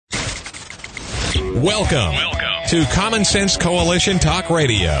Welcome to Common Sense Coalition Talk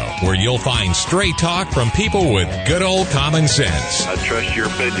Radio, where you'll find straight talk from people with good old common sense. I trust your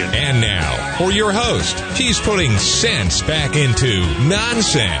opinion. And now, for your host, she's putting sense back into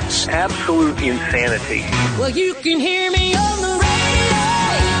nonsense. Absolute insanity. Well, you can hear me on the radio.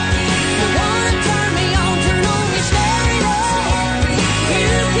 You want to turn me on, turn on your stereo.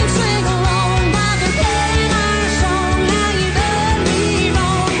 You can sing along while they're playing our song. Now you done me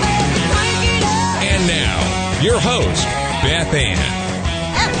wrong, baby, crank it up. And now, your host, Beth Ann.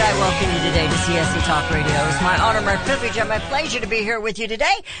 And I welcome you today to CSC Talk Radio. It's my honor, my privilege, and my pleasure to be here with you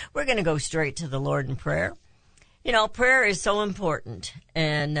today. We're going to go straight to the Lord in prayer. You know, prayer is so important,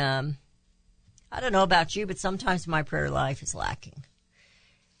 and I don't know about you, but sometimes my prayer life is lacking.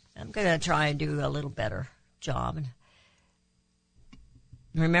 I'm going to try and do a little better job. And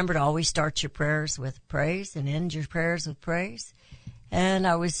remember to always start your prayers with praise and end your prayers with praise. And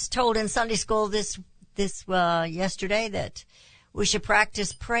I was told in Sunday school this yesterday that we should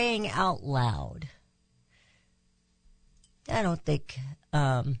practice praying out loud. I don't think,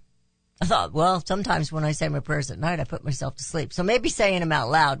 I thought, well, sometimes when I say my prayers at night, I put myself to sleep. So maybe saying them out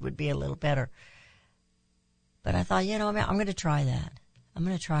loud would be a little better. But I thought, I'm going to try that. I'm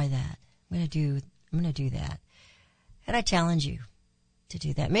going to try that. I'm going to do that. And I challenge you to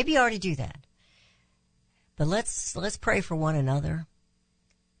do that. Maybe you already do that. But let's pray for one another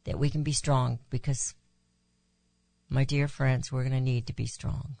that we can be strong, because my dear friends, we're going to need to be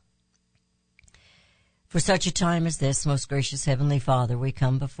strong. For such a time as this, most gracious Heavenly Father, we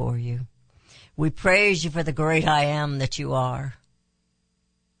come before you. We praise you for the great I am that you are,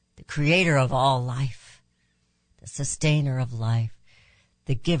 the creator of all life, the sustainer of life,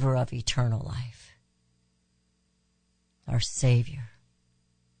 the giver of eternal life, our Savior.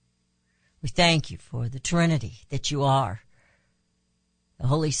 We thank you for the Trinity that you are, the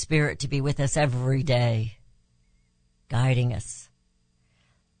Holy Spirit to be with us every day, guiding us.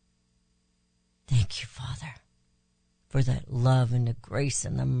 Thank you, Father, for that love and the grace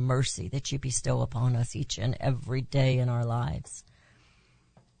and the mercy that you bestow upon us each and every day in our lives.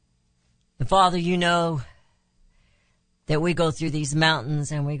 And Father, you know that we go through these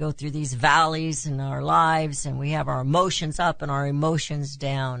mountains and we go through these valleys in our lives, and we have our emotions up and our emotions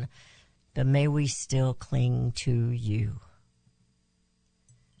down, but may we still cling to you.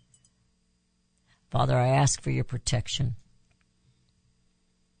 Father, I ask for your protection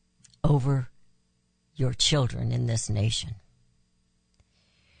over your children in this nation.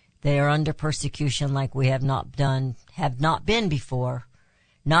 They are under persecution like we have not been before,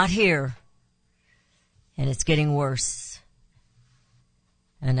 not here, and it's getting worse.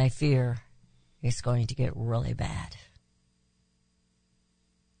 And I fear it's going to get really bad.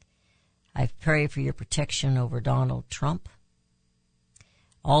 I pray for your protection over Donald Trump,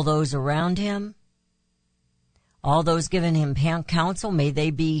 all those around him, all those giving him counsel. May they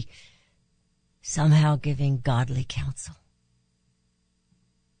be somehow giving godly counsel.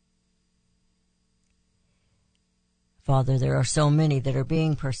 Father, there are so many that are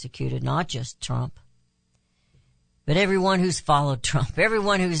being persecuted, not just Trump, but everyone who's followed Trump,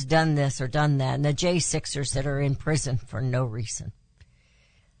 everyone who's done this or done that, and the J6ers that are in prison for no reason.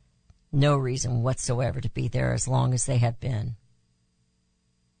 No reason whatsoever to be there as long as they have been.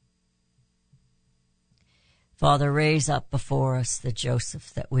 Father, raise up before us the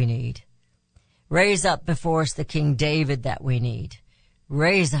Joseph that we need. Raise up before us the King David that we need.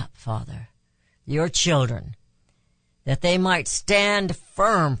 Raise up, Father, your children, that they might stand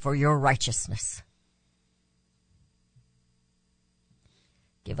firm for your righteousness.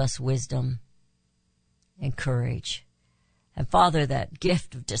 Give us wisdom and courage. And Father, that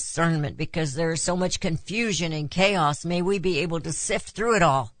gift of discernment, because there is so much confusion and chaos, may we be able to sift through it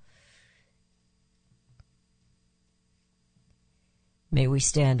all. May we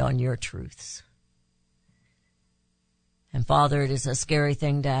stand on your truths. And Father, it is a scary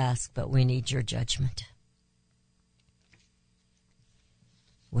thing to ask, but we need your judgment.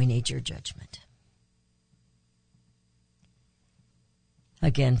 We need your judgment.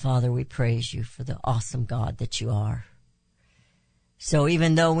 Again, Father, we praise you for the awesome God that you are. So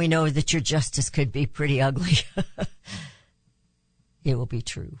even though we know that your justice could be pretty ugly, it will be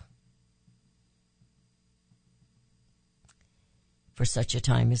true. For such a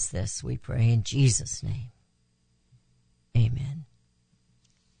time as this, we pray in Jesus' name. Amen.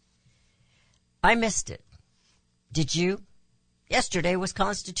 I missed it. Did you? Yesterday was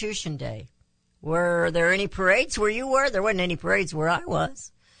Constitution Day. Were there any parades where you were? There wasn't any parades where I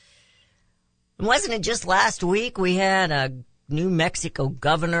was. And wasn't it just last week we had a New Mexico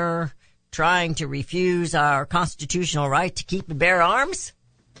governor trying to refuse our constitutional right to keep and bear arms?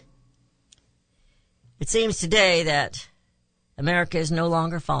 It seems today that America is no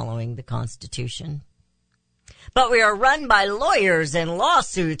longer following the Constitution. But we are run by lawyers and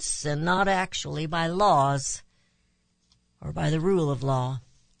lawsuits and not actually by laws or by the rule of law.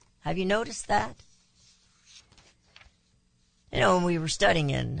 Have you noticed that? You know, when we were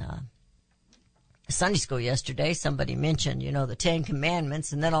studying in Sunday school yesterday, somebody mentioned, the 10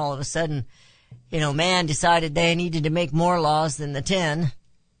 Commandments, and then all of a sudden, man decided they needed to make more laws than the 10.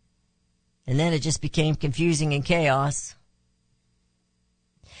 And then it just became confusing and chaos.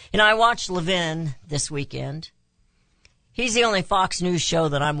 I watched Levin this weekend. He's the only Fox News show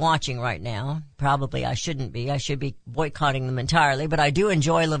that I'm watching right now. Probably I shouldn't be. I should be boycotting them entirely, but I do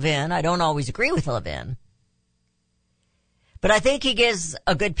enjoy Levin. I don't always agree with Levin. But I think he gives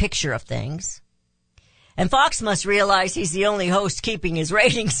a good picture of things. And Fox must realize he's the only host keeping his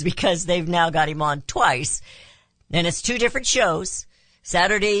ratings because they've now got him on twice. And it's 2 different shows,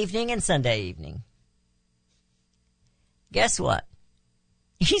 Saturday evening and Sunday evening. Guess what?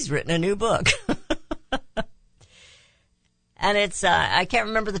 He's written a new book. And it's, I can't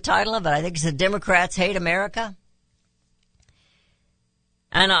remember the title of it. I think it's The Democrats Hate America.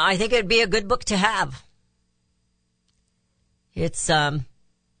 And I think it'd be a good book to have. It's,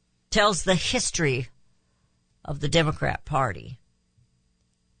 tells the history of the Democrat Party.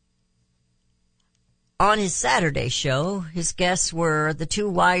 On his Saturday show, his guests were the 2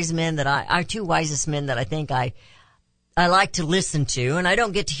 wisest men that I think I like to listen to, and I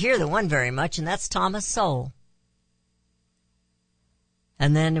don't get to hear the one very much, and that's Thomas Sowell.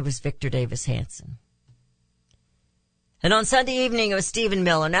 And then it was Victor Davis Hanson. And on Sunday evening it was Stephen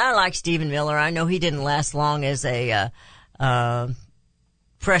Miller. Now I like Stephen Miller. I know he didn't last long as a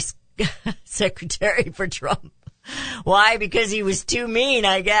press secretary for Trump. Why? Because he was too mean,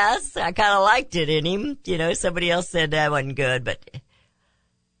 I guess. I kind of liked it in him. Somebody else said that wasn't good, but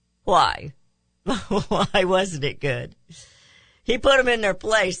why? Why wasn't it good? He put them in their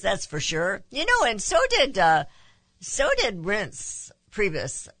place, that's for sure. And so did Reince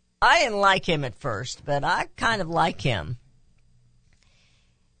Priebus. I didn't like him at first, but I kind of like him.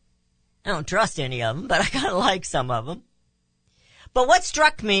 I don't trust any of them, but I kind of like some of them. But what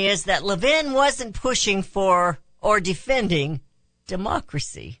struck me is that Levin wasn't pushing for or defending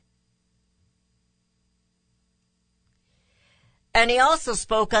democracy. And he also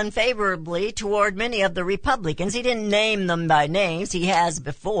spoke unfavorably toward many of the Republicans. He didn't name them by names. He has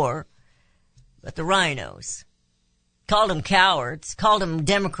before. But the rhinos. Called them cowards. Called them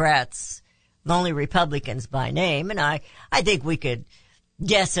Democrats. Only Republicans by name. And I think we could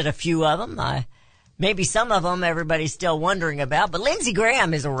guess at a few of them. Maybe some of them everybody's still wondering about. But Lindsey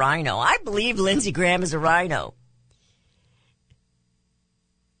Graham is a rhino. I believe Lindsey Graham is a rhino.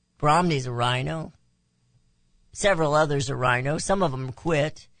 Romney's a rhino. Several others are rhinos. Some of them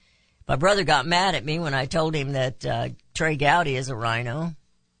quit. My brother got mad at me when I told him that Trey Gowdy is a rhino.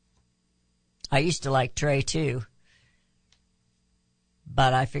 I used to like Trey too.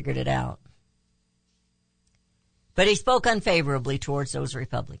 But I figured it out. But he spoke unfavorably towards those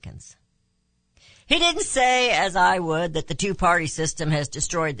Republicans. He didn't say, as I would, that the 2-party system has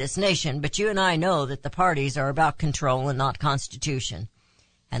destroyed this nation, but you and I know that the parties are about control and not constitution.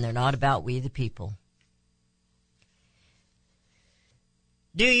 And they're not about we the people.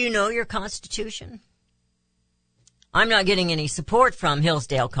 Do you know your Constitution? I'm not getting any support from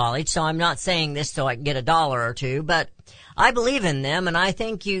Hillsdale College, so I'm not saying this so I can get $1 or $2, but I believe in them, and I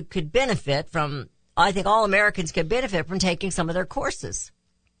think you could benefit from, I think all Americans could benefit from taking some of their courses.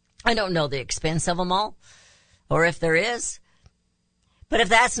 I don't know the expense of them all, or if there is. But if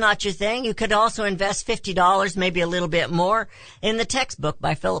that's not your thing, you could also invest $50, maybe a little bit more, in the textbook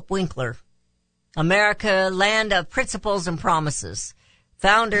by Philip Winkler. America, Land of Principles and Promises.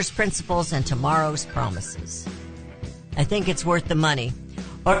 Founders' Principles and Tomorrow's Promises. I think it's worth the money.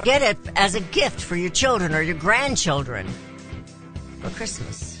 Or get it as a gift for your children or your grandchildren for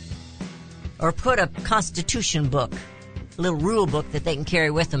Christmas. Or put a Constitution book, a little rule book that they can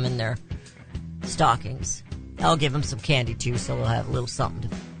carry with them in their stockings. I'll give them some candy too, so they'll have a little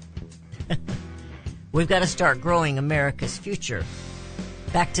something to... We've got to start growing America's future.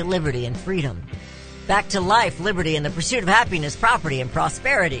 Back to liberty and freedom. Back to life, liberty, and the pursuit of happiness, property, and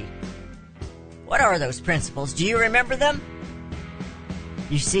prosperity. What are those principles? Do you remember them?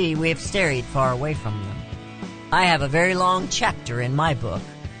 You see, we have strayed far away from them. I have a very long chapter in my book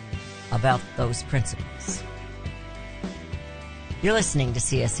about those principles. You're listening to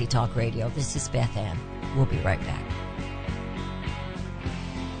CSC Talk Radio. This is Beth Ann. We'll be right back.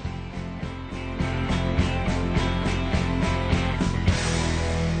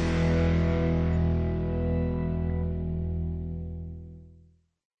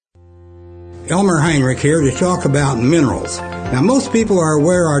 Elmer Heinrich here to talk about minerals. Now, most people are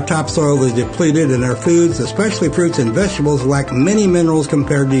aware our topsoil is depleted and our foods, especially fruits and vegetables, lack many minerals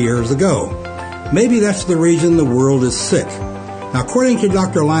compared to years ago. Maybe that's the reason the world is sick. Now, according to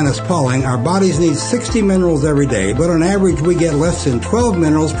Dr. Linus Pauling, our bodies need 60 minerals every day, but on average we get less than 12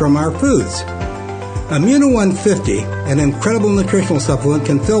 minerals from our foods. Immuno 150, an incredible nutritional supplement,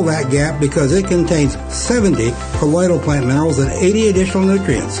 can fill that gap because it contains 70 colloidal plant minerals and 80 additional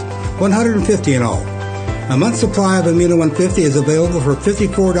nutrients, 150 in all. A month's supply of Immuno 150 is available for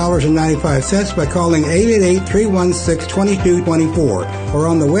 $54.95 by calling 888-316-2224 or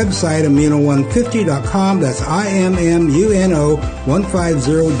on the website immuno150.com. That's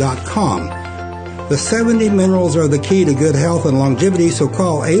IMMUNO150.com. The 70 minerals are the key to good health and longevity, so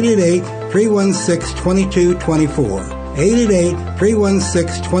call 888-316-2224.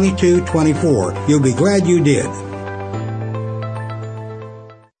 888-316-2224. You'll be glad you did.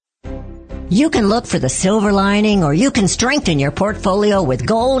 You can look for the silver lining, or you can strengthen your portfolio with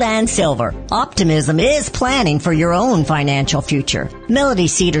gold and silver. Optimism is planning for your own financial future. Melody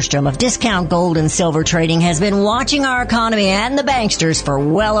Cedarstrom of Discount Gold and Silver Trading has been watching our economy and the banksters for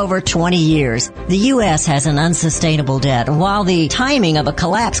well over 20 years. The U.S. has an unsustainable debt, and while the timing of a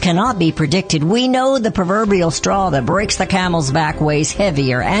collapse cannot be predicted, we know the proverbial straw that breaks the camel's back weighs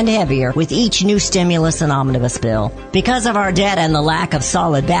heavier and heavier with each new stimulus and omnibus bill. Because of our debt and the lack of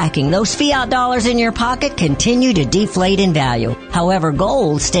solid backing, those fiat dollars in your pocket continue to deflate in value. However,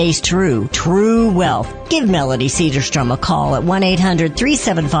 gold stays true wealth. Give Melody Cedarstrom a call at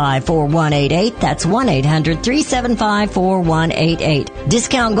 1-800-375-4188. That's 1-800-375-4188.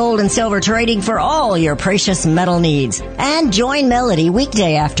 Discount Gold and Silver Trading for all your precious metal needs. And join Melody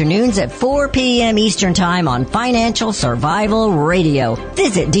weekday afternoons at 4 p.m. Eastern Time on Financial Survival Radio.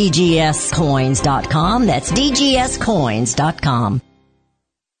 Visit DGScoins.com. That's DGScoins.com.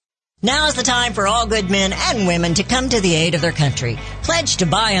 Now is the time for all good men and women to come to the aid of their country. Pledge to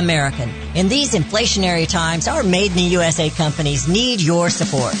buy American. In these inflationary times, our Made in the USA companies need your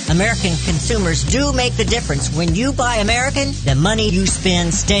support. American consumers do make the difference. When you buy American, the money you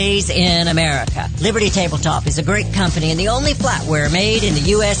spend stays in America. Liberty Tabletop is a great company and the only flatware made in the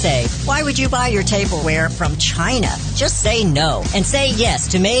USA. Why would you buy your tableware from China? Just say no and say yes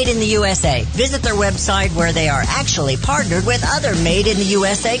to Made in the USA. Visit their website where they are actually partnered with other Made in the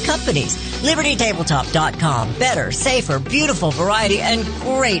USA companies. LibertyTabletop.com. Better, safer, beautiful variety, and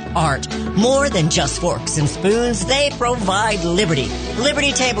great art. More than just forks and spoons, they provide liberty.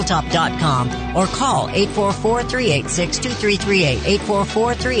 LibertyTabletop.com or call 844-386-2338.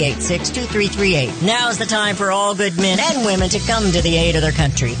 844-386-2338. Now's the time for all good men and women to come to the aid of their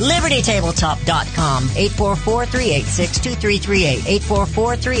country. LibertyTabletop.com. 844-386-2338.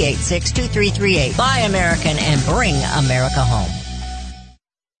 844-386-2338. Buy American and bring America home.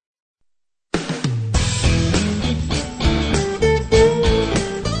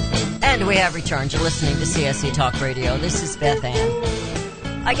 We have returned. You're listening to CSC Talk Radio. This is Beth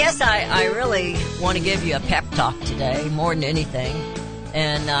Ann. I guess I really want to give you a pep talk today, more than anything.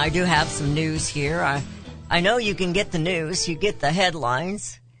 And I do have some news here. I know you can get the news. You get the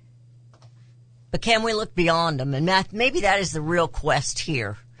headlines. But can we look beyond them? And maybe that is the real quest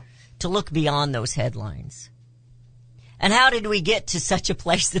here, to look beyond those headlines. And how did we get to such a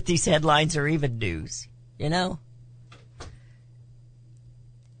place that these headlines are even news? You know?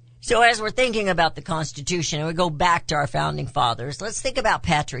 So as we're thinking about the Constitution, and we go back to our founding fathers, let's think about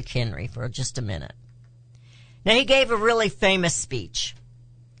Patrick Henry for just a minute. Now, he gave a really famous speech.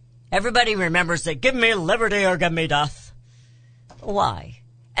 Everybody remembers that, give me liberty or give me death. Why?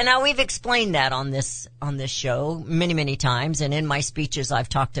 And now we've explained that on this show many, many times, and in my speeches I've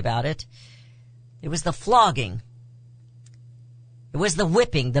talked about it. It was the flogging. It was the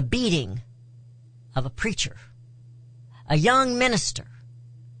whipping, the beating of a preacher, a young minister,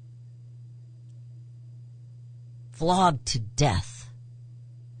 flogged to death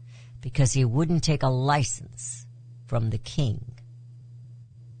because he wouldn't take a license from the king.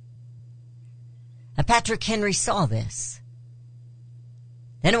 And Patrick Henry saw this.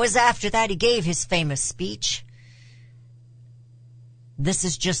 Then it was after that he gave his famous speech. This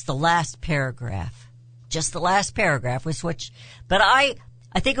is just the last paragraph. Just the last paragraph was which, but I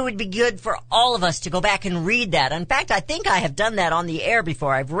think it would be good for all of us to go back and read that. In fact, I think I have done that on the air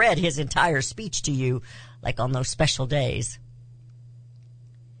before. I've read his entire speech to you, like on those special days.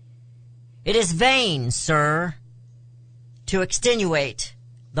 It is vain, sir, to extenuate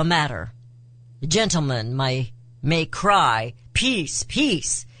the matter. The gentleman may cry, peace,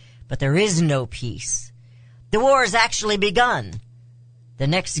 peace, but there is no peace. The war has actually begun. The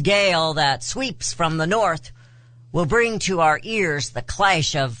next gale that sweeps from the north will bring to our ears the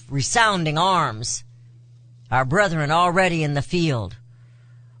clash of resounding arms. Our brethren already in the field.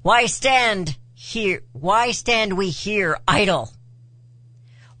 Why stand we here idle?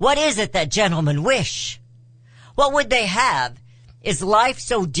 What is it that gentlemen wish? What would they have? Is life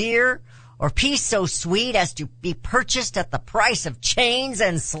so dear or peace so sweet as to be purchased at the price of chains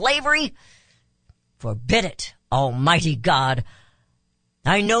and slavery? Forbid it, Almighty God.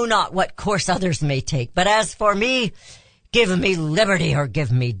 I know not what course others may take, but as for me, give me liberty or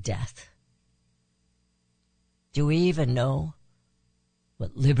give me death. Do we even know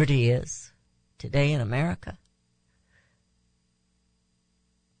what liberty is today in America?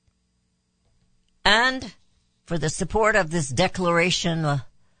 And for the support of this declaration,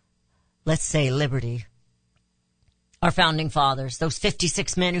 let's say liberty, our founding fathers, those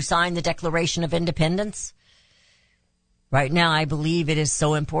 56 men who signed the Declaration of Independence. Right now, I believe it is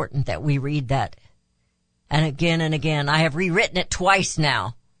so important that we read that. And again, I have rewritten it twice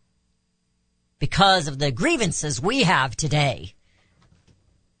now because of the grievances we have today.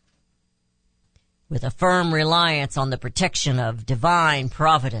 With a firm reliance on the protection of divine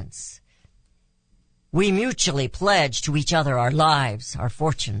providence, we mutually pledge to each other our lives, our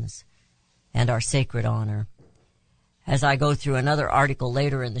fortunes, and our sacred honor. As I go through another article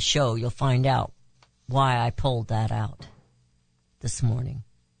later in the show, you'll find out why I pulled that out this morning.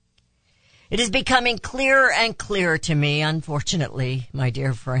 It is becoming clearer and clearer to me, unfortunately, my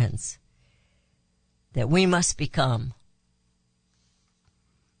dear friends, that we must become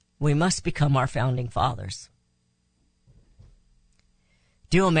our founding fathers.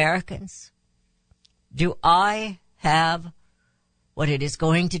 Do Americans, do I have what it is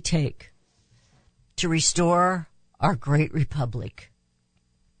going to take to restore our great republic?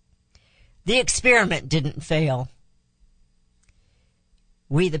 The experiment didn't fail.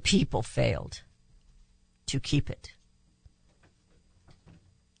 We, the people, failed to keep it.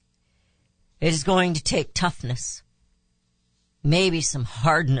 It is going to take toughness, maybe some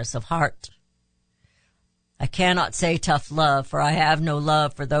hardness of heart. I cannot say tough love, for I have no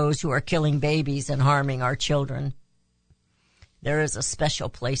love for those who are killing babies and harming our children. There is a special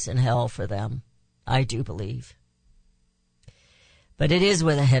place in hell for them, I do believe. But it is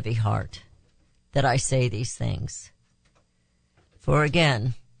with a heavy heart that I say these things. For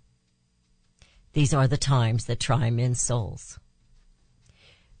again, these are the times that try men's souls.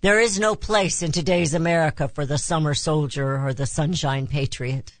 There is no place in today's America for the summer soldier or the sunshine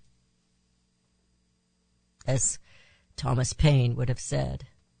patriot, as Thomas Paine would have said.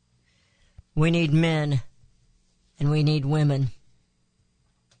 We need men and we need women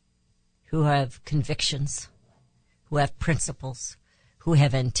who have convictions, who have principles, who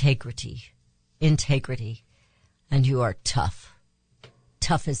have integrity, and who are tough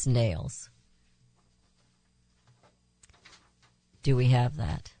as nails. Do we have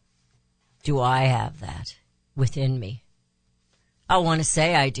that? Do I have that within me? I want to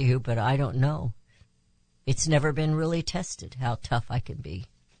say I do, but I don't know. It's never been really tested how tough I can be.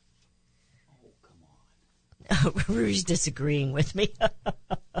 Oh, come on. Rouge disagreeing with me.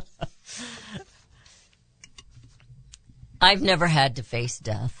 I've never had to face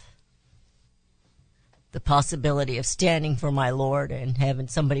death. The possibility of standing for my Lord and having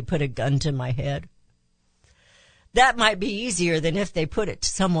somebody put a gun to my head. That might be easier than if they put it to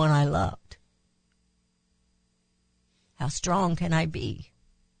someone I loved. How strong can I be?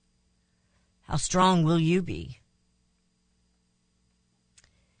 How strong will you be?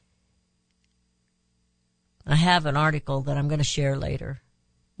 I have an article that I'm going to share later.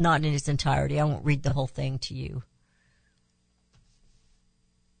 Not in its entirety. I won't read the whole thing to you.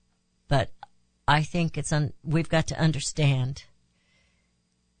 But I think we've got to understand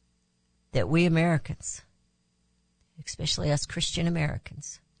that we Americans, especially us Christian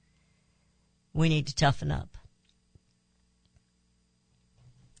Americans, we need to toughen up.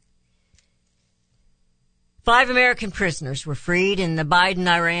 Five American prisoners were freed in the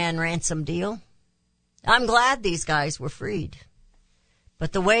Biden-Iran ransom deal. I'm glad these guys were freed.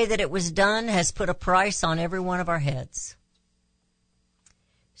 But the way that it was done has put a price on every one of our heads.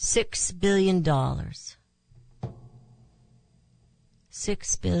 $6 billion. $6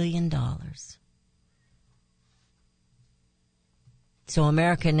 billion. So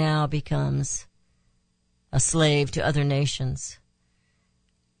America now becomes a slave to other nations.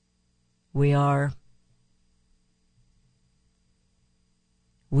 We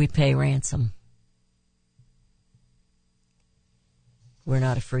pay ransom. We're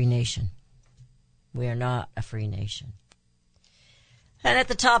not a free nation. We are not a free nation. And at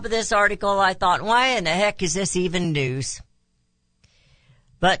the top of this article, I thought, why in the heck is this even news?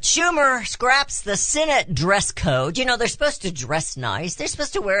 But Schumer scraps the Senate dress code. You know, they're supposed to dress nice. They're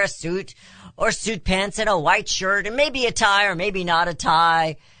supposed to wear a suit or suit pants and a white shirt and maybe a tie or maybe not a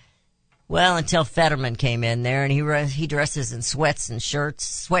tie. Well, until Fetterman came in there and he dresses in sweats and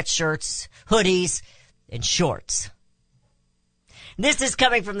shirts, sweatshirts, hoodies, and shorts. This is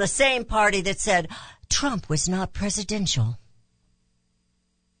coming from the same party that said Trump was not presidential.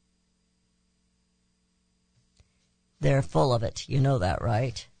 They're full of it. You know that,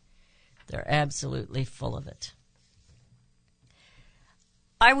 right? They're absolutely full of it.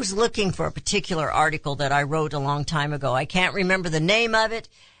 I was looking for a particular article that I wrote a long time ago. I can't remember the name of it.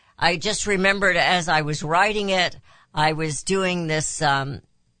 I just remembered as I was writing it, I was doing this,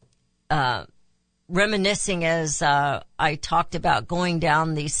 reminiscing as I talked about going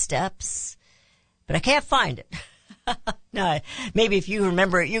down these steps, but I can't find it. No, maybe if you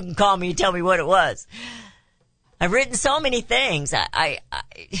remember it, you can call me and tell me what it was. I've written so many things. I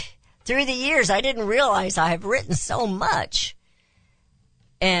through the years, I didn't realize I have written so much.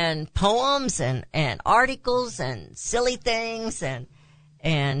 And poems and articles and silly things and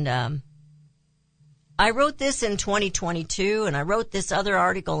I wrote this in 2022 and I wrote this other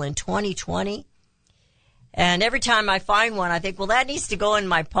article in 2020. And every time I find one, I think, well, that needs to go in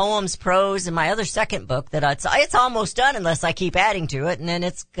my poems, prose, and my other second book that it's almost done unless I keep adding to it. And then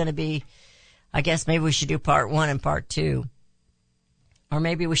it's going to be, I guess maybe we should do part 1 and part 2. Or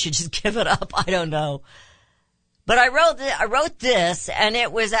maybe we should just give it up. I don't know. But I wrote this, and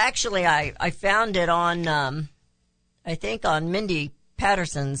it was actually, I found it on, I think on Mindy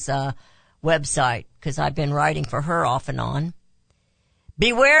Patterson's, website, because I've been writing for her off and on.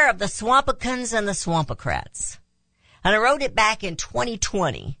 Beware of the Swampicans and the Swampocrats. And I wrote it back in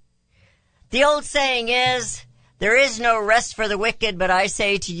 2020. The old saying is, there is no rest for the wicked, but I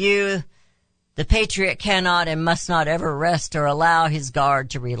say to you, the patriot cannot and must not ever rest or allow his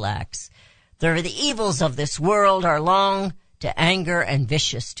guard to relax. The evils of this world are long to anger and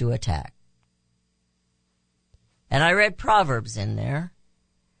vicious to attack. And I read Proverbs in there.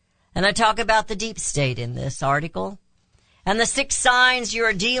 And I talk about the deep state in this article. And the 6 signs you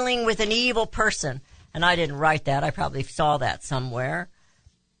are dealing with an evil person. And I didn't write that. I probably saw that somewhere.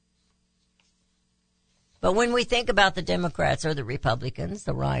 But when we think about the Democrats or the Republicans,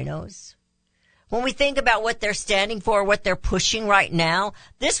 the rhinos, when we think about what they're standing for, what they're pushing right now,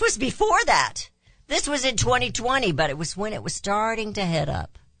 this was before that. This was in 2020, but it was when it was starting to head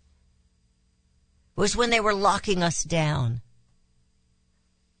up. It was when they were locking us down.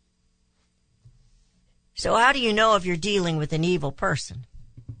 So how do you know if you're dealing with an evil person?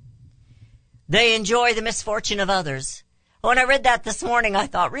 They enjoy the misfortune of others. When I read that this morning, I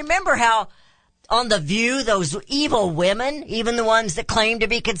thought, remember how on The View, those evil women, even the ones that claim to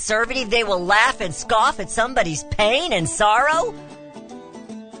be conservative, they will laugh and scoff at somebody's pain and sorrow?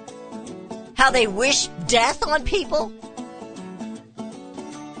 How they wish death on people?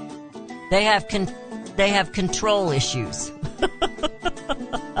 They have control issues.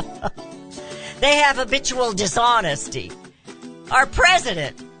 They have habitual dishonesty. Our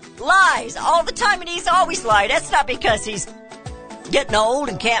president lies all the time, and he's always lied. That's not because he's getting old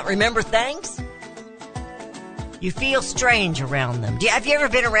and can't remember things. You feel strange around them. Have you ever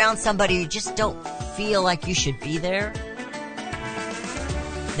been around somebody you just don't feel like you should be there?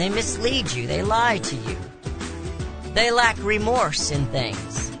 They mislead you. They lie to you. They lack remorse in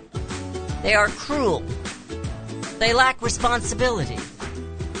things. They are cruel. They lack responsibility.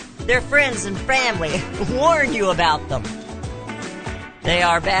 Their friends and family warn you about them. They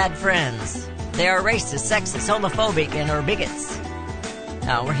are bad friends. They are racist, sexist, homophobic, and are bigots.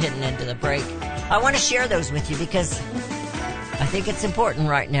 Now we're heading into the break. I want to share those with you because I think it's important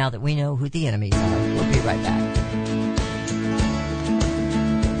right now that we know who the enemies are. We'll be right back.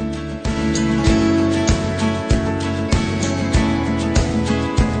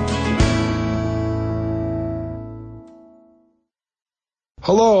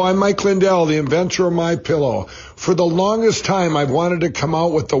 Hello, I'm Mike Lindell, the inventor of MyPillow. For the longest time, I've wanted to come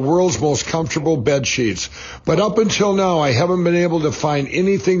out with the world's most comfortable bed sheets. But up until now, I haven't been able to find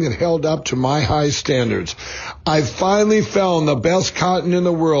anything that held up to my high standards. I've finally found the best cotton in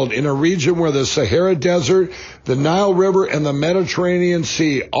the world in a region where the Sahara Desert, the Nile River, and the Mediterranean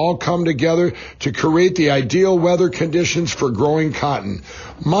Sea all come together to create the ideal weather conditions for growing cotton.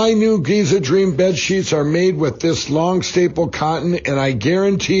 My new Giza Dream bed sheets are made with this long staple cotton, and I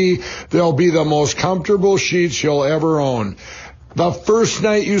guarantee they'll be the most comfortable sheets you'll ever own. The first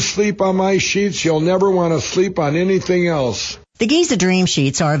night you sleep on my sheets, you'll never want to sleep on anything else. The Giza Dream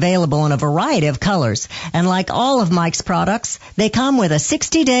Sheets are available in a variety of colors, and like all of Mike's products, they come with a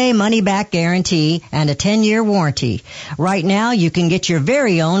 60-day money-back guarantee and a 10-year warranty. Right now, you can get your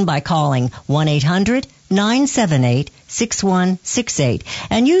very own by calling 1-800-978-6168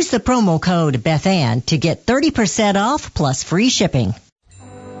 and use the promo code BethAnn to get 30% off plus free shipping.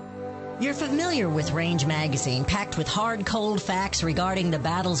 You're familiar with Range Magazine, packed with hard, cold facts regarding the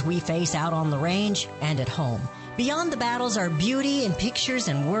battles we face out on the range and at home. Beyond the battles are beauty and pictures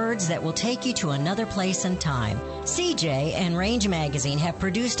and words that will take you to another place and time. CJ and Range Magazine have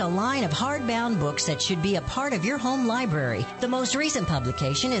produced a line of hardbound books that should be a part of your home library. The most recent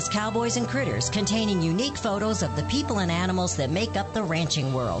publication is Cowboys and Critters, containing unique photos of the people and animals that make up the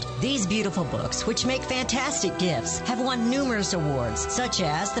ranching world. These beautiful books, which make fantastic gifts, have won numerous awards, such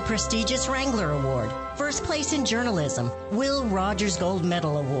as the prestigious Wrangler Award, First Place in Journalism, Will Rogers Gold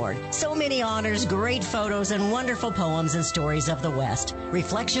Medal Award. So many honors, great photos, and wonderful poems and stories of the West.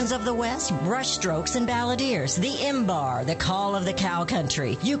 Reflections of the West, Brushstrokes and Balladeers, The Imbar, The Call of the Cow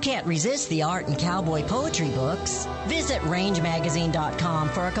Country. You can't resist the art and cowboy poetry books. Visit rangemagazine.com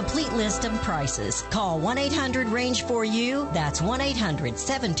for a complete list of prices. Call 1-800-RANGE-4U. That's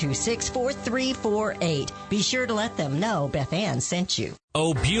 1-800-726-4348. Be sure to let them know Beth Ann sent you.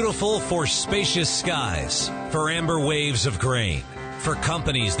 Oh, beautiful for spacious skies, for amber waves of grain, for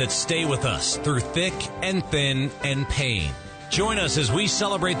companies that stay with us through thick and thin and pain. Join us as we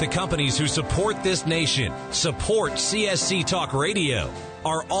celebrate the companies who support this nation. Support CSC Talk Radio.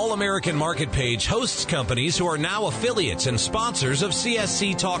 Our All-American Market page hosts companies who are now affiliates and sponsors of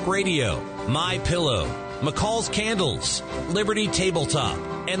CSC Talk Radio. My Pillow, McCall's Candles, Liberty Tabletop,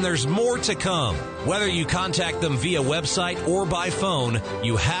 and there's more to come. Whether you contact them via website or by phone,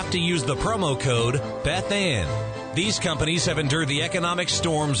 you have to use the promo code BethAnn. These companies have endured the economic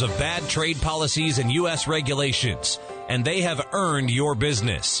storms of bad trade policies and U.S. regulations, and they have earned your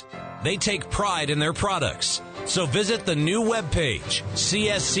business. They take pride in their products. So visit the new webpage,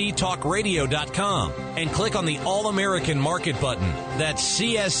 csctalkradio.com, and click on the All-American Market button. That's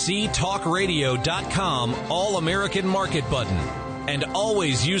csctalkradio.com, All-American Market button. And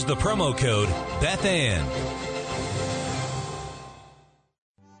always use the promo code BethAnn.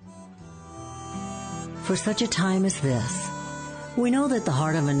 For such a time as this, we know that the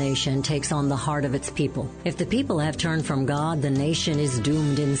heart of a nation takes on the heart of its people. If the people have turned from God, the nation is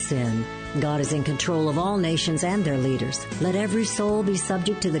doomed in sin. God is in control of all nations and their leaders. Let every soul be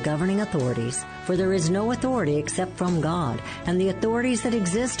subject to the governing authorities, for there is no authority except from God, and the authorities that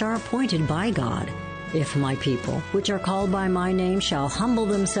exist are appointed by God. If my people, which are called by my name, shall humble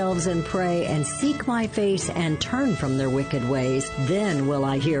themselves and pray and seek my face and turn from their wicked ways, then will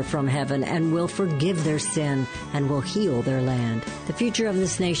I hear from heaven and will forgive their sin and will heal their land. The future of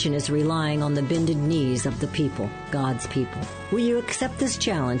this nation is relying on the bended knees of the people, God's people. Will you accept this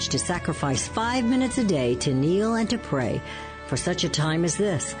challenge to sacrifice 5 minutes a day to kneel and to pray? For such a time as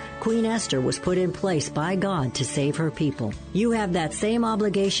this, Queen Esther was put in place by God to save her people. You have that same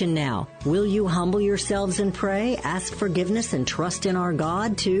obligation now. Will you humble yourselves and pray, ask forgiveness, and trust in our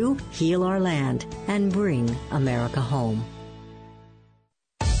God to heal our land and bring America home?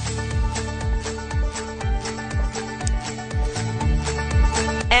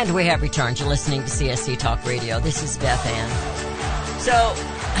 And we have returned. You're listening to CSC Talk Radio. This is Beth Ann. So,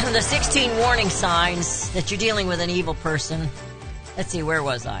 the 16 warning signs that you're dealing with an evil person. Let's see, where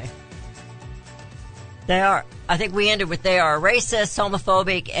was I? I think we ended with they are racist,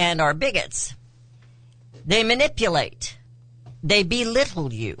 homophobic, and are bigots. They manipulate. They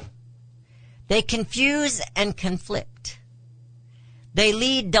belittle you. They confuse and conflict. They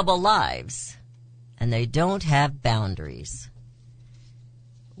lead double lives. And they don't have boundaries.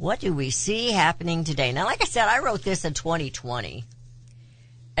 What do we see happening today? Now, like I said, I wrote this in 2020.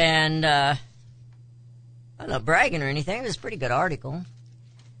 And, I'm not bragging or anything. It was a pretty good article.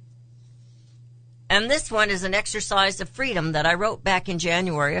 And this one is an exercise of freedom that I wrote back in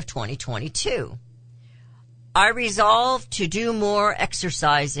January of 2022. I resolved to do more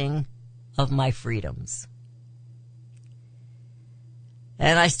exercising of my freedoms.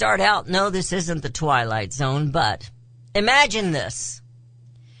 And I start out, no, this isn't the Twilight Zone, but imagine this.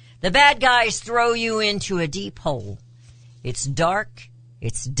 The bad guys throw you into a deep hole. It's dark.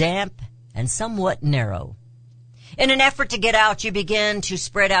 It's damp and somewhat narrow. In an effort to get out, you begin to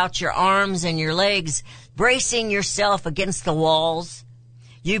spread out your arms and your legs, bracing yourself against the walls.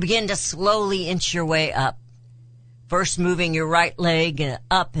 You begin to slowly inch your way up. First moving your right leg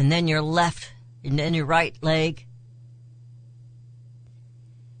up and then your left and then your right leg.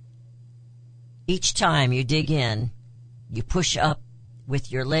 Each time you dig in, you push up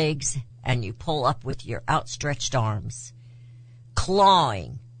with your legs and you pull up with your outstretched arms.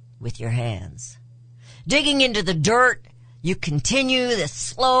 clawing with your hands. Digging into the dirt, you continue this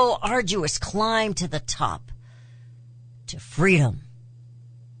slow, arduous climb to the top, to freedom.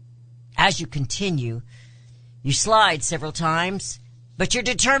 As you continue, you slide several times, but your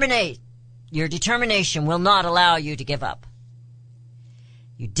determination will not allow you to give up.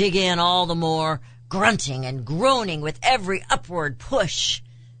 You dig in all the more, grunting and groaning with every upward push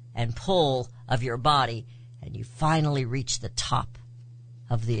and pull of your body, and you finally reach the top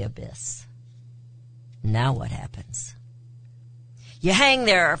of the abyss. Now what happens? You hang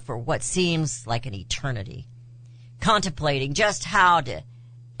there for what seems like an eternity, contemplating just how to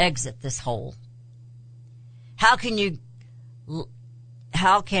exit this hole. How can you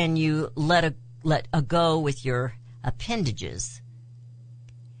let a go with your appendages,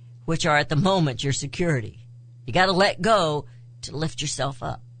 which are at the moment your security? You got to let go to lift yourself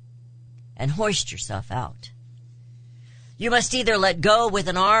up and hoist yourself out. You must either let go with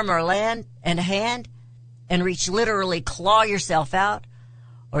an arm or a hand and reach, literally claw yourself out,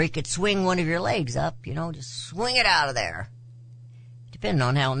 or you could swing one of your legs up, just swing it out of there, depending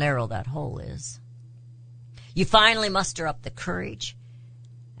on how narrow that hole is. You finally muster up the courage,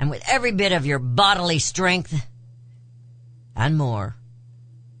 and with every bit of your bodily strength and more,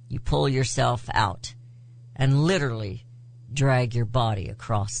 you pull yourself out and literally drag your body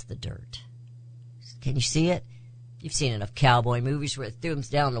across the dirt. Can you see it? You've seen enough cowboy movies where it threw them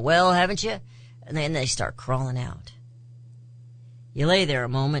down the well, haven't you? And then they start crawling out. You lay there a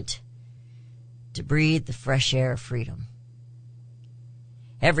moment to breathe the fresh air of freedom.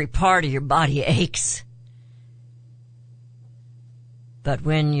 Every part of your body aches. But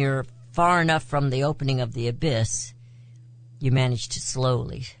when you're far enough from the opening of the abyss, you manage to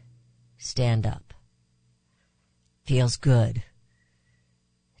slowly stand up. Feels good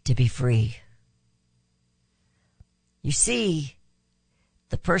to be free. You see,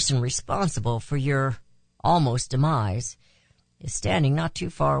 the person responsible for your almost demise is standing not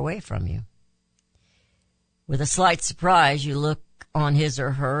too far away from you. With a slight surprise, you look on his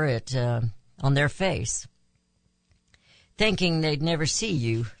or her on their face, thinking they'd never see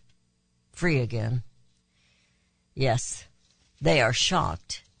you free again. Yes, they are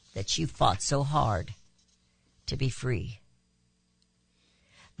shocked that you fought so hard to be free.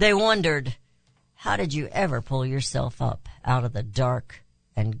 They wondered, how did you ever pull yourself up out of the dark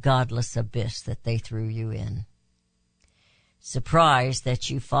and godless abyss that they threw you in? Surprised that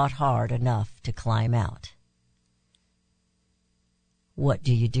you fought hard enough to climb out. What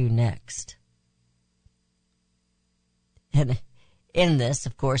do you do next? And in this,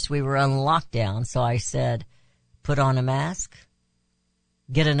 of course, we were on lockdown, so I said, put on a mask,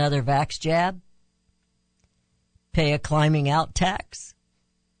 get another vax jab, pay a climbing out tax.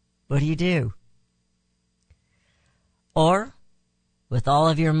 What do you do? Or, with all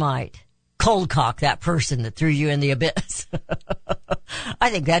of your might, cold cock that person that threw you in the abyss. I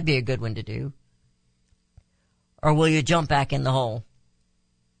think that'd be a good one to do. Or will you jump back in the hole?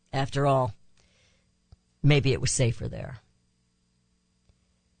 After all, maybe it was safer there.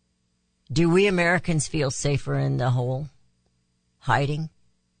 Do we Americans feel safer in the hole? Hiding?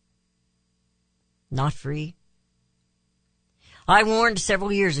 Not free? I warned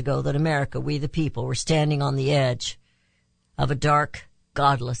several years ago that America, we the people, were standing on the edge of a dark,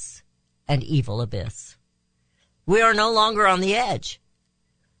 godless, and evil abyss. We are no longer on the edge,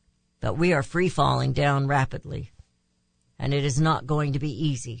 but we are free falling down rapidly, and it is not going to be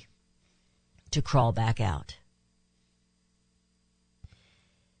easy to crawl back out.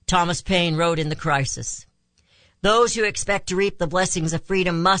 Thomas Paine wrote in The Crisis, "Those who expect to reap the blessings of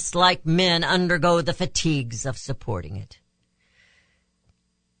freedom must, like men, undergo the fatigues of supporting it."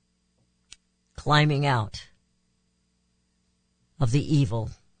 Climbing out of the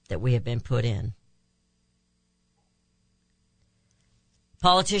evil that we have been put in.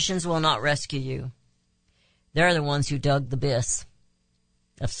 Politicians will not rescue you. They're the ones who dug the abyss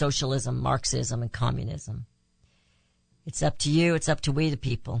of socialism, Marxism, and communism. It's up to you, it's up to we the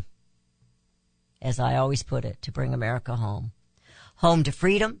people, as I always put it, to bring America home. Home to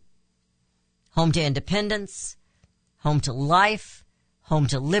freedom, home to independence, home to life, home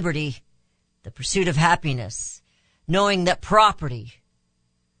to liberty, the pursuit of happiness, knowing that private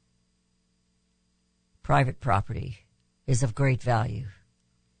property, is of great value,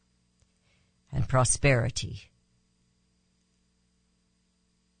 and prosperity,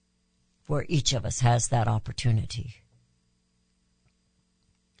 where each of us has that opportunity.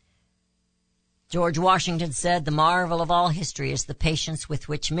 George Washington said, "The marvel of all history is the patience with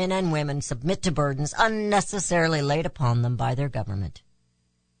which men and women submit to burdens unnecessarily laid upon them by their government."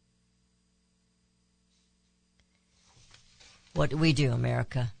 What do we do,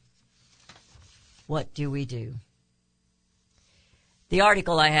 America? What do we do? The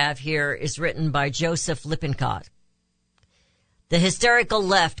article I have here is written by Joseph Lippincott. The hysterical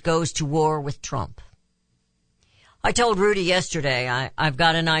left goes to war with Trump. I told Rudy yesterday I've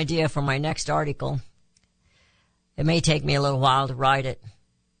got an idea for my next article. It may take me a little while to write it.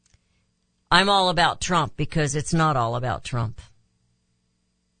 I'm all about Trump because it's not all about Trump.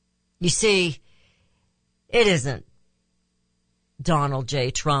 You see, it isn't Donald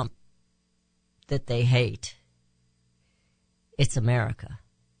J. Trump that they hate. It's America.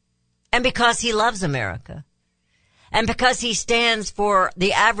 And because he loves America. And because he stands for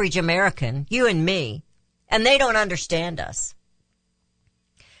the average American, you and me, and they don't understand us.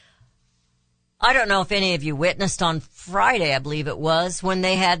 I don't know if any of you witnessed on Friday, I believe it was, when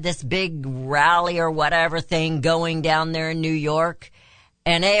they had this big rally or whatever thing going down there in New York.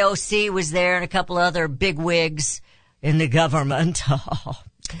 And AOC was there and a couple other bigwigs in the government.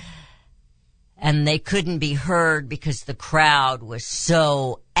 And they couldn't be heard because the crowd was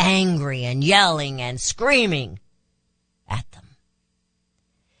so angry and yelling and screaming at them.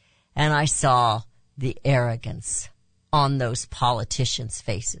 And I saw the arrogance on those politicians'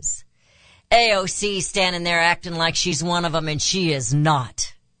 faces. AOC standing there acting like she's one of them, and she is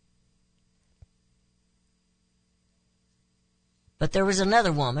not. But there was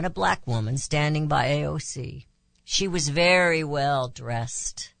another woman, a black woman, standing by AOC. She was very well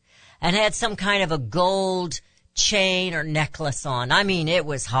dressed and had some kind of a gold chain or necklace on. I mean, it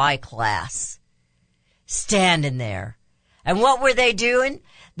was high class. Standing there. And what were they doing?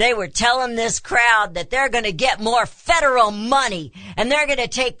 They were telling this crowd that they're going to get more federal money and they're going to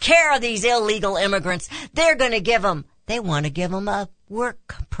take care of these illegal immigrants. They want to give them a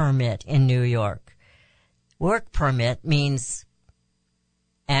work permit in New York. Work permit means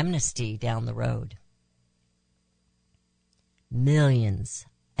amnesty down the road. Millions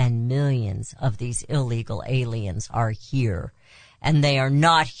and millions of these illegal aliens are here, and they are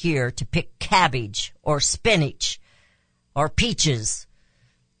not here to pick cabbage or spinach or peaches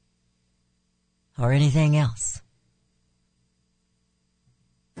or anything else.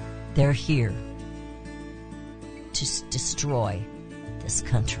 They're here to destroy this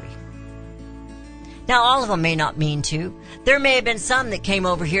country. Now, all of them may not mean to. There may have been some that came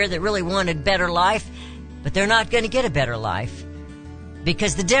over here that really wanted better life, but they're not going to get a better life.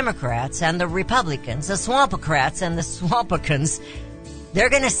 Because the Democrats and the Republicans, the Swampocrats and the Swampicans, they're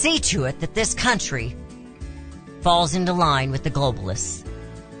going to see to it that this country falls into line with the globalists.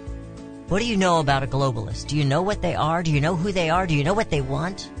 What do you know about a globalist? Do you know what they are? Do you know who they are? Do you know what they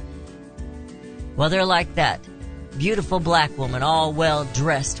want? Well, they're like that beautiful black woman, all well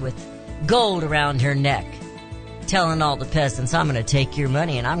dressed with gold around her neck, telling all the peasants, I'm going to take your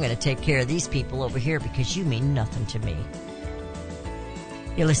money and I'm going to take care of these people over here because you mean nothing to me.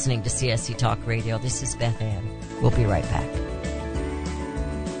 You're listening to CSC Talk Radio. This is Beth Ann. We'll be right back.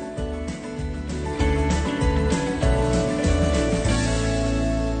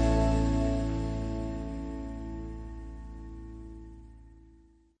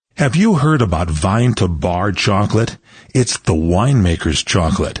 Have you heard about Vine to Bar chocolate? It's the winemaker's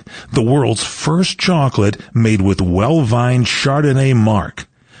chocolate, the world's first chocolate made with well-vined Chardonnay marc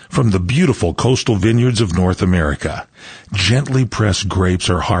from the beautiful coastal vineyards of North America. Gently pressed grapes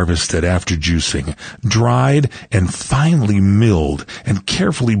are harvested after juicing, dried and finely milled and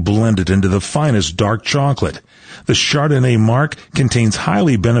carefully blended into the finest dark chocolate. The Chardonnay marc contains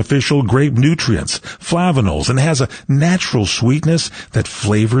highly beneficial grape nutrients, flavanols, and has a natural sweetness that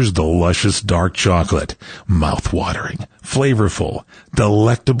flavors the luscious dark chocolate. Mouth-watering, flavorful,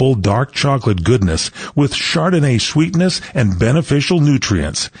 delectable dark chocolate goodness with Chardonnay sweetness and beneficial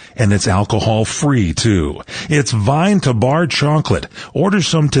nutrients. And it's alcohol-free, too. It's Vine to Bar chocolate. Order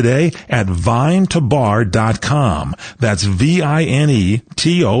some today at vinetobar.com. That's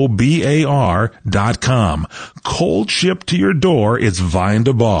VINETOBAR.com. Cold shipped to your door, it's Vine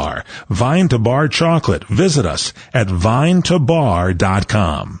to Bar. Vine to Bar chocolate. Visit us at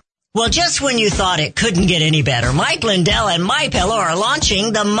vinetobar.com. Well, just when you thought it couldn't get any better, Mike Lindell and MyPillow are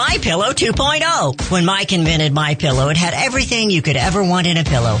launching the MyPillow 2.0. When Mike invented MyPillow, it had everything you could ever want in a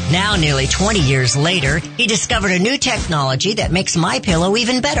pillow. Now, nearly 20 years later, he discovered a new technology that makes MyPillow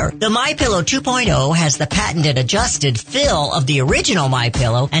even better. The MyPillow 2.0 has the patented adjusted fill of the original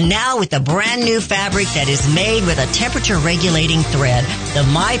MyPillow, and now with the brand new fabric that is made with a temperature-regulating thread, the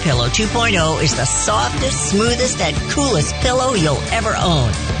MyPillow 2.0 is the softest, smoothest, and coolest pillow you'll ever own.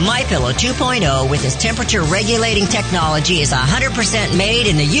 MyPillow 2.0 with its temperature-regulating technology is 100% made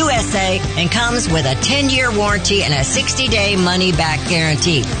in the USA and comes with a 10-year warranty and a 60-day money-back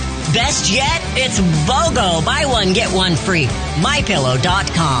guarantee. Best yet, it's BOGO. Buy one, get one free.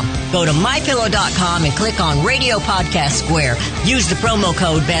 MyPillow.com. Go to MyPillow.com and click on Radio Podcast Square. Use the promo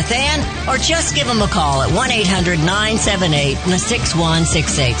code BethAnn or just give them a call at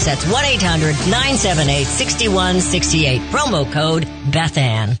 1-800-978-6168. That's 1-800-978-6168. Promo code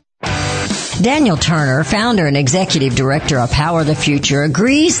BethAnn. Daniel Turner, founder and executive director of Power the Future,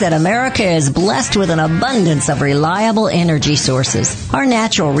 agrees that America is blessed with an abundance of reliable energy sources. Our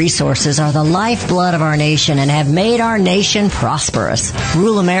natural resources are the lifeblood of our nation and have made our nation prosperous.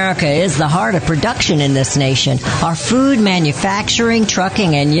 Rural America is the heart of production in this nation. Our food, manufacturing,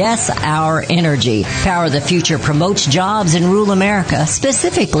 trucking, and yes, our energy. Power the Future promotes jobs in rural America,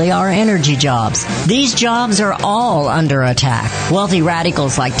 specifically our energy jobs. These jobs are all under attack. Wealthy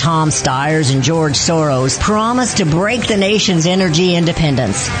radicals like Tom Stiers and George Soros promise to break the nation's energy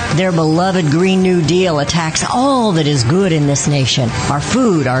independence. Their beloved Green New Deal attacks all that is good in this nation. Our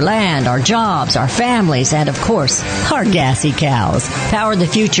food, our land, our jobs, our families, and of course, our gassy cows. Power the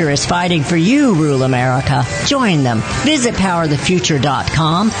Future is fighting for you, rural America. Join them. Visit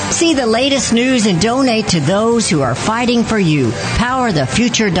PowerTheFuture.com. See the latest news and donate to those who are fighting for you.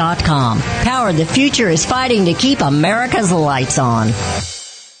 PowerTheFuture.com. Power the Future is fighting to keep America's lights on.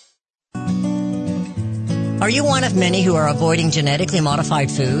 Are you one of many who are avoiding genetically modified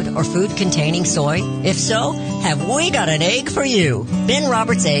food or food containing soy? If so, have we got an egg for you? Ben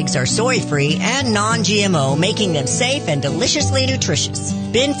Roberts eggs are soy-free and non-GMO, making them safe and deliciously nutritious.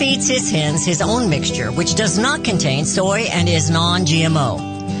 Ben feeds his hens his own mixture, which does not contain soy and is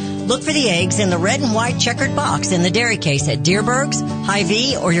non-GMO. Look for the eggs in the red and white checkered box in the dairy case at Dierberg's,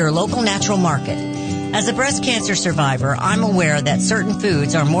 Hy-Vee, or your local natural market. As a breast cancer survivor, I'm aware that certain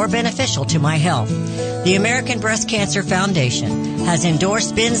foods are more beneficial to my health. The American Breast Cancer Foundation has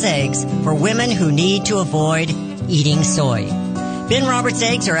endorsed Ben's eggs for women who need to avoid eating soy. Ben Roberts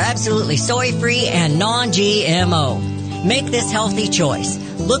eggs are absolutely soy-free and non-GMO. Make this healthy choice.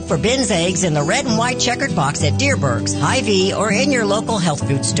 Look for Ben's eggs in the red and white checkered box at Dierberg's, Hy-Vee, or in your local health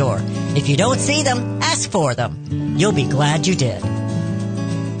food store. If you don't see them, ask for them. You'll be glad you did.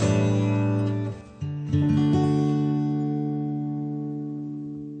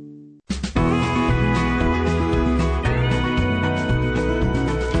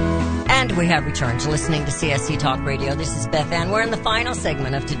 We have returned to listening to CSC Talk Radio. This is Beth Ann. We're in the final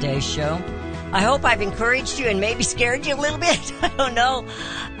segment of today's show. I hope I've encouraged you and maybe scared you a little bit. I don't know.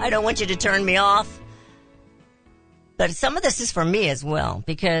 I don't want you to turn me off. But some of this is for me as well,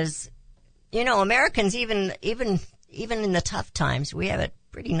 because, you know, Americans, even in the tough times, we have it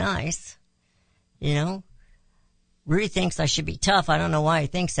pretty nice. You know, Rudy thinks I should be tough. I don't know why he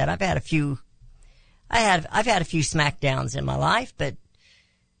thinks that. I've had a few smackdowns in my life, but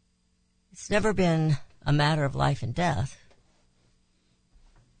it's never been a matter of life and death.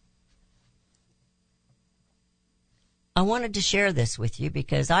 I wanted to share this with you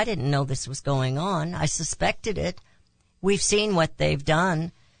because I didn't know this was going on. I suspected it. We've seen what they've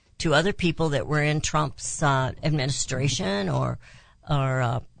done to other people that were in Trump's administration or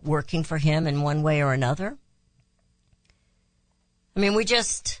working for him in one way or another. I mean, we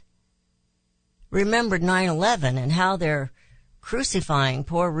just remembered 9/11 and how they're crucifying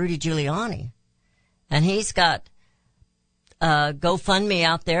poor Rudy Giuliani. And he's got GoFundMe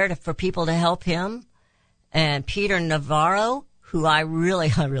out there for people to help him. And Peter Navarro, who I really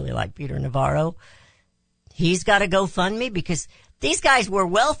like Peter Navarro, he's got a GoFundMe because these guys were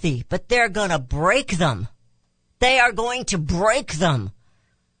wealthy, but they're going to break them. They are going to break them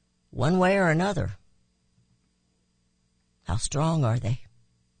one way or another. How strong are they?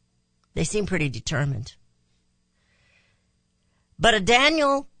 They seem pretty determined. But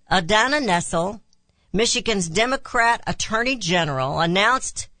Adana Nessel, Michigan's Democrat Attorney General,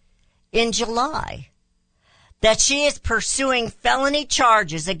 announced in July that she is pursuing felony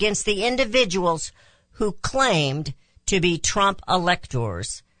charges against the individuals who claimed to be Trump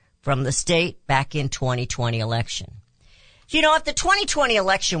electors from the state back in 2020 election. You know, if the 2020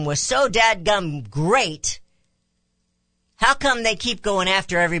 election was so dadgum great, how come they keep going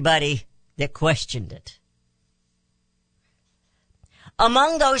after everybody that questioned it?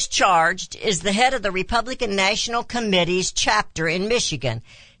 Among those charged is the head of the Republican National Committee's chapter in Michigan,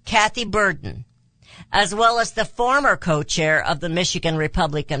 Kathy Burden, as well as the former co-chair of the Michigan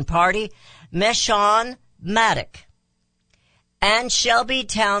Republican Party, Meshawn Maddock, and Shelby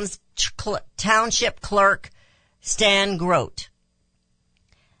Township Clerk Stan Grote.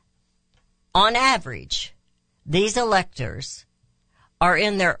 On average, these electors are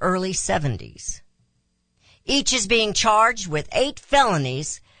in their early 70s. Each is being charged with 8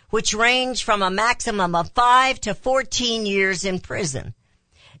 felonies, which range from a maximum of 5 to 14 years in prison.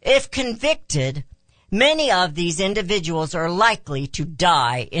 If convicted, many of these individuals are likely to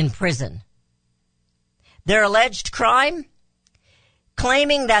die in prison. Their alleged crime?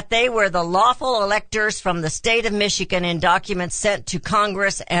 Claiming that they were the lawful electors from the state of Michigan in documents sent to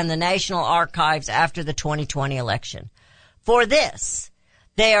Congress and the National Archives after the 2020 election. For this,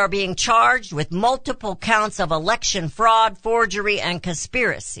 they are being charged with multiple counts of election fraud, forgery, and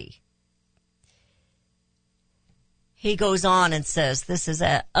conspiracy. He goes on and says this is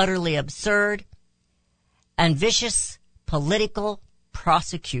an utterly absurd and vicious political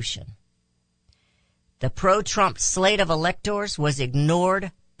prosecution. The pro-Trump slate of electors was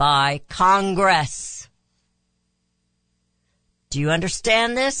ignored by Congress. Do you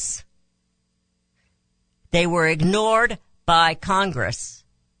understand this? They were ignored by Congress.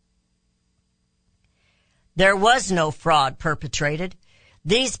 There was no fraud perpetrated.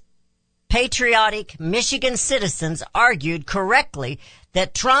 These patriotic Michigan citizens argued correctly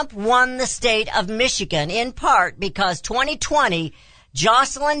that Trump won the state of Michigan in part because 2020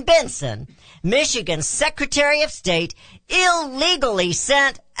 Jocelyn Benson, Michigan's Secretary of State, illegally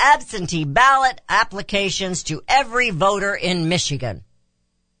sent absentee ballot applications to every voter in Michigan.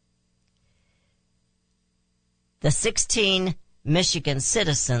 The 16 Michigan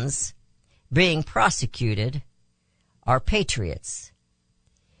citizens being prosecuted are patriots.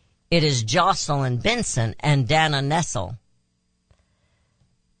 It is Jocelyn Benson and Dana Nessel,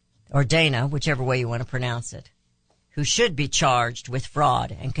 or Dana, whichever way you want to pronounce it, who should be charged with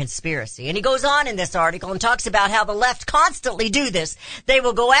fraud and conspiracy. And he goes on in this article and talks about how the left constantly do this. They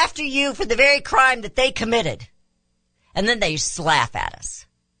will go after you for the very crime that they committed. And then they just laugh at us.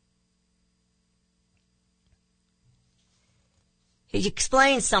 He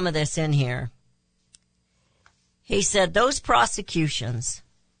explains some of this in here. He said those prosecutions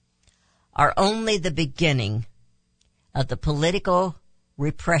are only the beginning of the political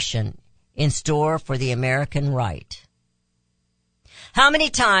repression in store for the American right. How many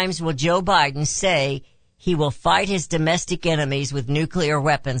times will Joe Biden say he will fight his domestic enemies with nuclear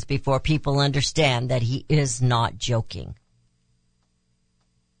weapons before people understand that he is not joking?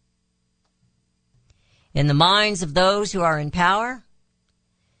 In the minds of those who are in power,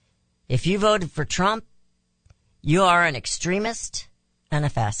 if you voted for Trump, you are an extremist and a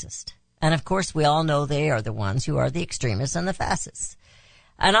fascist. And of course, we all know they are the ones who are the extremists and the fascists.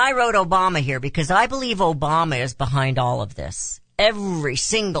 And I wrote Obama here because I believe Obama is behind all of this. Every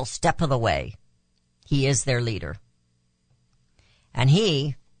single step of the way, he is their leader. And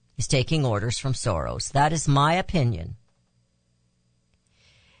he is taking orders from Soros. That is my opinion.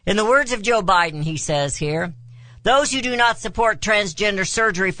 In the words of Joe Biden, he says here, those who do not support transgender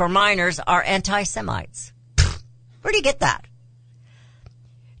surgery for minors are anti-Semites. Where do you get that?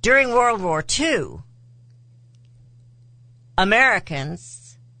 During World War II,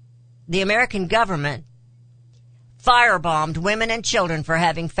 the American government firebombed women and children for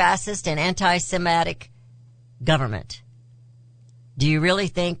having fascist and anti-Semitic government. Do you really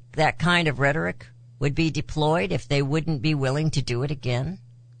think that kind of rhetoric would be deployed if they wouldn't be willing to do it again?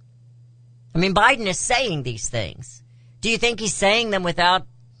 I mean, Biden is saying these things. Do you think he's saying them without...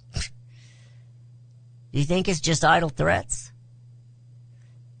 Do you think it's just idle threats?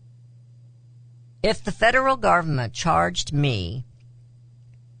 If the federal government charged me,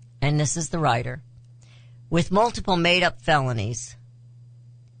 and this is the writer, with multiple made-up felonies,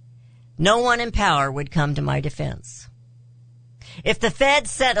 no one in power would come to my defense. If the Fed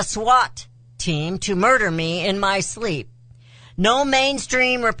sent a SWAT team to murder me in my sleep, no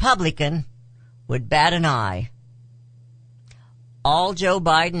mainstream Republican would bat an eye. All Joe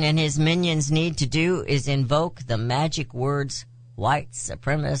Biden and his minions need to do is invoke the magic words white,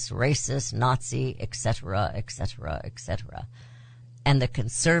 supremacist, racist, Nazi, etc., etc., etc. And the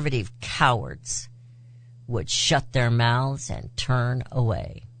conservative cowards would shut their mouths and turn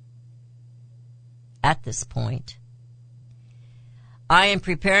away. At this point, I am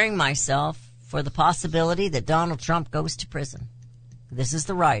preparing myself for the possibility that Donald Trump goes to prison. This is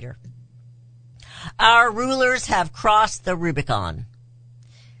the writer. Our rulers have crossed the Rubicon.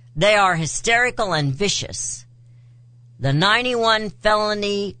 They are hysterical and vicious. The 91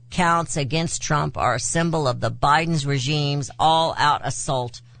 felony counts against Trump are a symbol of the Biden's regime's all-out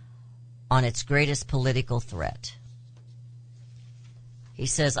assault on its greatest political threat. He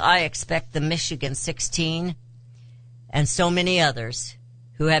says, I expect the Michigan 16 and so many others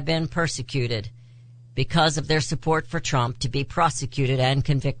who have been persecuted because of their support for Trump to be prosecuted and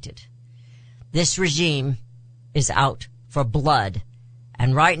convicted. This regime is out for blood,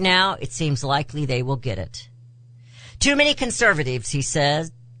 and right now it seems likely they will get it. Too many conservatives, he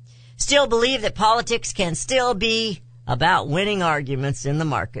says, still believe that politics can still be about winning arguments in the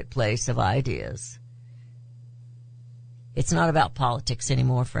marketplace of ideas. It's not about politics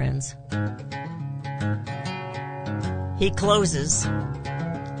anymore, friends. He closes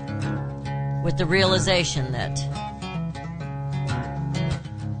with the realization that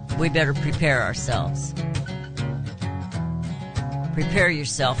we better prepare ourselves. Prepare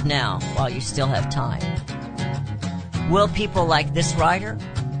yourself now while you still have time. Will people like this writer?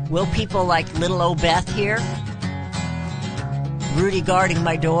 Will people like little old Beth here? Rudy guarding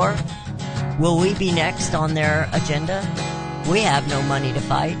my door? Will we be next on their agenda? We have no money to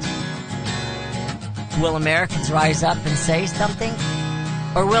fight. Will Americans rise up and say something?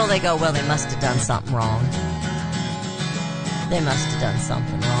 Or will they go, well, they must have done something wrong. They must have done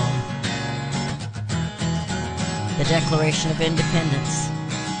something wrong. The Declaration of Independence.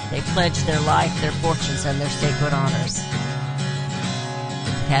 They pledged their life, their fortunes, and their sacred honors.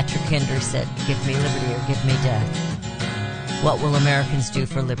 Patrick Henry said, give me liberty or give me death. What will Americans do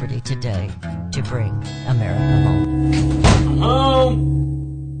for liberty today to bring America home?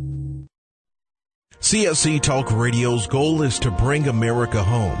 Home! CSC Talk Radio's goal is to bring America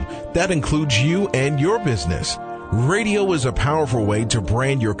home. That includes you and your business. Radio is a powerful way to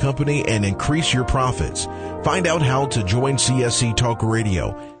brand your company and increase your profits. Find out how to join CSC Talk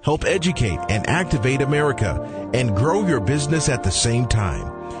Radio, help educate and activate America, and grow your business at the same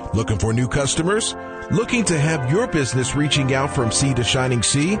time. Looking for new customers? Looking to have your business reaching out from sea to shining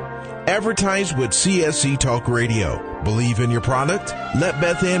sea? Advertise with CSC Talk Radio. Believe in your product? Let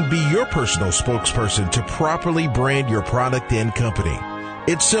Beth Ann be your personal spokesperson to properly brand your product and company.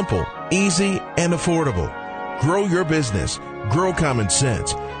 It's simple, easy, and affordable. Grow your business, grow common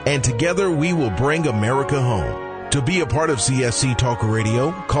sense, and together we will bring America home. To be a part of CSC Talk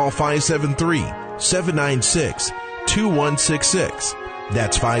Radio, call 573-796-2166.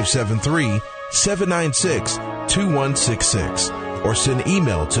 That's 573-796-2166. Or send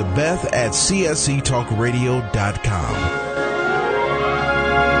email to beth@csctalkradio.com.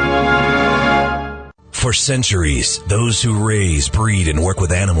 For centuries, those who raise, breed, and work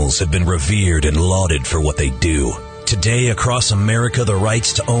with animals have been revered and lauded for what they do. Today, across America, the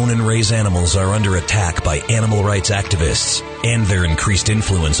rights to own and raise animals are under attack by animal rights activists and their increased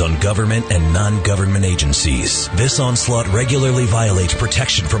influence on government and non-government agencies. This onslaught regularly violates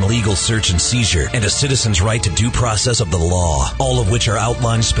protection from illegal search and seizure and a citizen's right to due process of the law, all of which are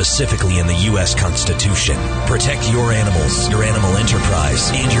outlined specifically in the U.S. Constitution. Protect your animals, your animal enterprise,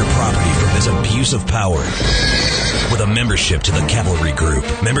 and your property from this abuse of power. With a membership to the Cavalry Group,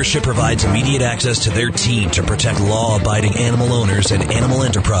 membership provides immediate access to their team to protect law-abiding animal owners and animal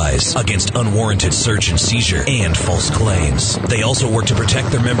enterprise against unwarranted search and seizure and false claims. They also work to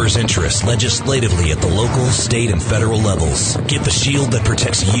protect their members' interests legislatively at the local, state, and federal levels. Get the shield that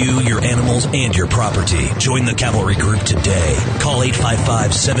protects you, your animals, and your property. Join the Cavalry Group today. Call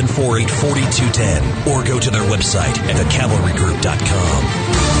 855-748-4210 or go to their website at thecavalrygroup.com.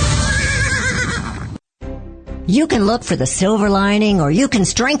 You can look for the silver lining, or you can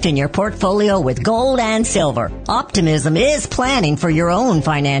strengthen your portfolio with gold and silver. Optimism is planning for your own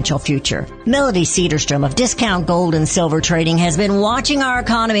financial future. Melody Cedarstrom of Discount Gold and Silver Trading has been watching our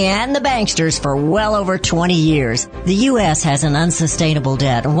economy and the banksters for well over 20 years. The U.S. has an unsustainable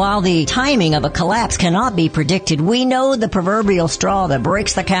debt, and while the timing of a collapse cannot be predicted, we know the proverbial straw that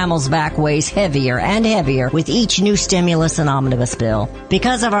breaks the camel's back weighs heavier and heavier with each new stimulus and omnibus bill.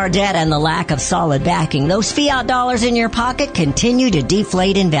 Because of our debt and the lack of solid backing, those fiat dollars in your pocket continue to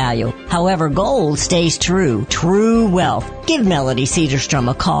deflate in value. However, gold stays true wealth. Give Melody Cedarstrom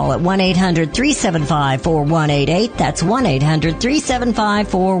a call at 1-800-375-4188. That's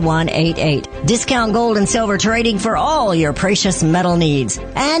 1-800-375-4188. Discount Gold and Silver Trading for all your precious metal needs.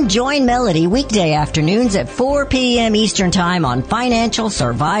 And join Melody weekday afternoons at 4 p.m. Eastern Time on Financial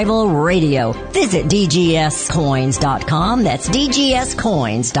Survival Radio. Visit DGScoins.com. That's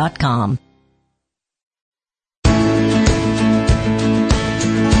DGScoins.com.